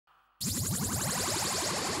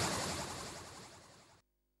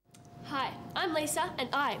I'm Lisa and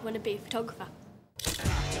I want to be a photographer.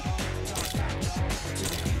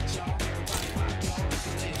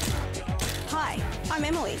 Hi, I'm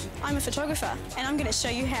Emily. I'm a photographer and I'm going to show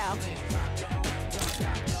you how.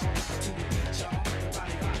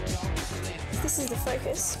 This is the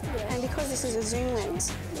focus, and because this is a zoom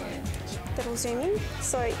lens, that'll zoom in.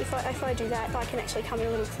 So if I do that, I can actually come in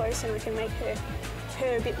a little closer and I can make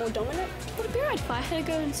her a bit more dominant. Would it be right if I had a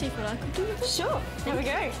go and see what I could do with it? Sure, have a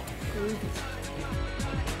go.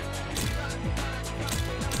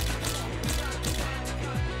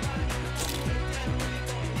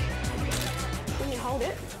 When you hold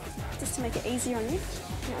it, just to make it easier on you,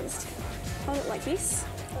 now just hold it like this.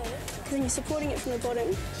 Because then you're supporting it from the bottom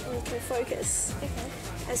and you can focus,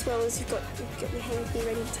 as well as you've got your hand here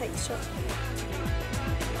ready to take the shot.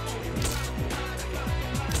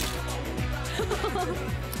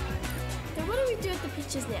 So what do we do with the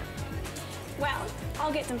pictures now? Well,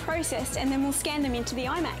 I'll get them processed and then we'll scan them into the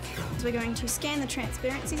iMac. So we're going to scan the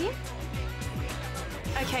transparencies here.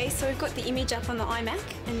 Okay, so we've got the image up on the iMac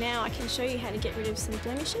and now I can show you how to get rid of some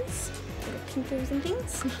blemishes, little pimples and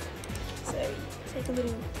things. So take a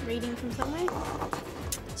little reading from somewhere.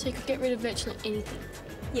 So you could get rid of virtually anything?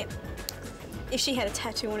 Yep. If she had a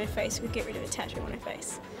tattoo on her face, we'd get rid of a tattoo on her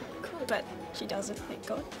face. Cool. But she doesn't, thank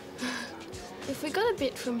God. If we got a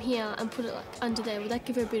bit from here and put it like under there, would that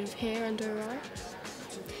give her a bit of hair under her eye?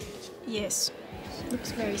 Yes.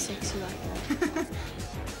 Looks very sexy like that.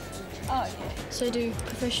 Oh, yeah. So do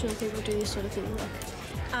professional people do this sort of thing?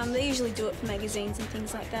 Like? They usually do it for magazines and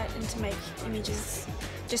things like that, and to make images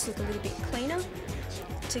just look a little bit cleaner,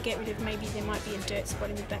 to get rid of maybe there might be a dirt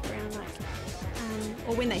spot in the background, like,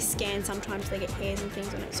 or when they scan sometimes they get hairs and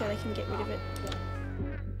things on it, so they can get rid of it.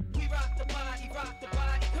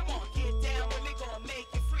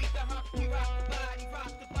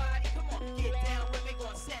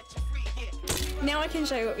 Now I can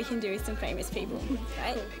show you what we can do with some famous people,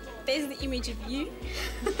 right? There's the image of you.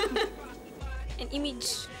 An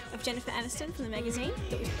image of Jennifer Aniston from the magazine.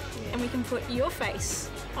 And we can put your face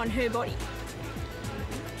on her body.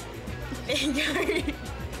 There you go.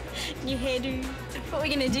 Your hairdo. What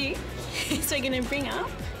we're going to do is we're going to bring up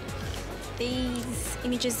these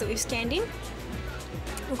images that we've scanned in.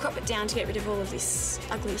 We'll crop it down to get rid of all of this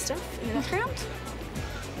ugly stuff in the background.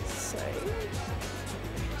 So,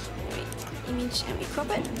 image and we crop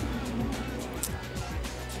it.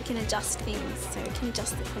 We can adjust things, so we can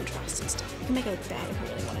adjust the contrast and stuff. We can make it look bad if we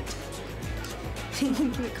really wanted to.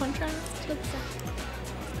 Give it contrast. What's that?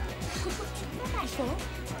 Before?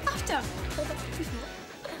 After. Before.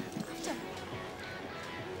 After.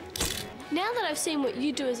 Now that I've seen what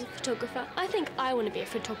you do as a photographer, I think I want to be a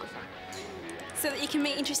photographer. So that you can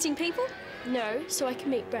meet interesting people? No, so I can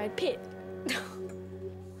meet Brad Pitt.